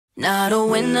Not a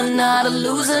winner, not a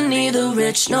loser, neither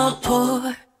rich nor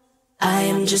poor. I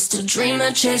am just a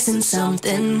dreamer chasing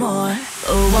something more.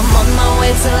 Oh, I'm on my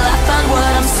way till I find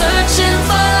what I'm searching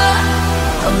for.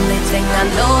 Only thing I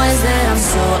know is that I'm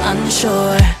so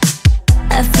unsure.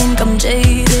 I think I'm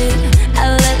jaded,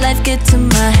 I let life get to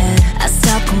my head. I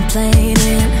stop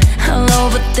complaining, I'll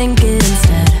overthink it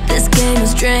instead. This game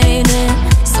is draining,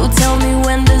 so tell me,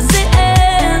 when does it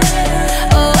end?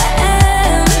 Oh,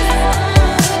 end.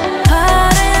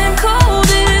 Hot and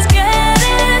cold is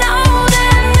getting old,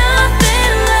 and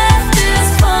nothing left is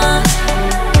fun.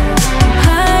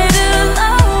 High to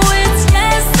low, it's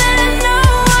yes and no.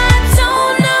 I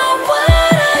don't know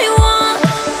what I want.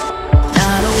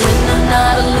 Not a winner,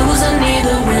 not a loser,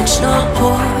 neither rich nor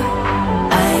poor.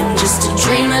 I am just a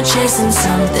dreamer chasing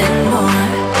something more.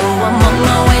 Oh, I'm on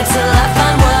my way till I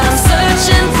find what I'm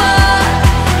searching for.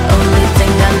 Only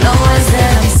thing I know is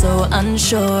that I'm so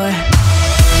unsure.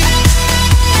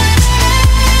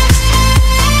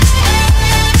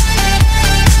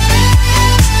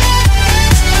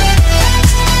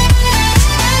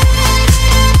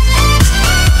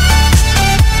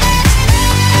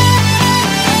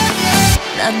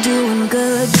 Not doing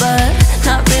good, but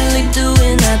not really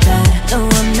doing that bad. No,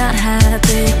 I'm not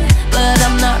happy, but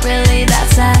I'm not really that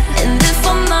sad. And if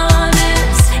I'm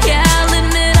honest, yeah, I'll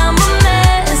admit I'm a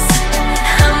mess.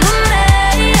 I'm a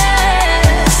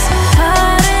mess.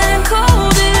 Hot and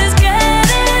cold is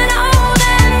getting old,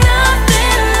 and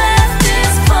nothing left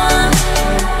is fun.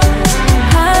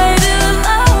 High to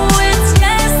low, it's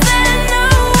yes and no.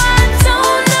 I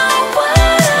don't know what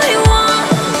I want.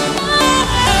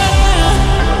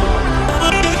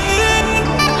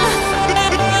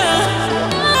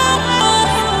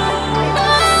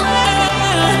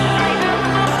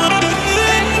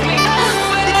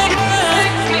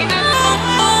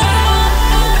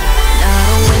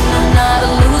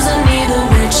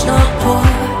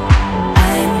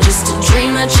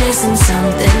 Chasing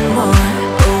something more.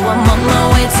 Oh, I'm on my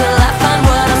way till I find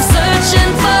what I'm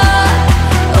searching for.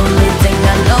 Only thing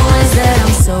I know is that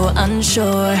I'm so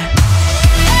unsure.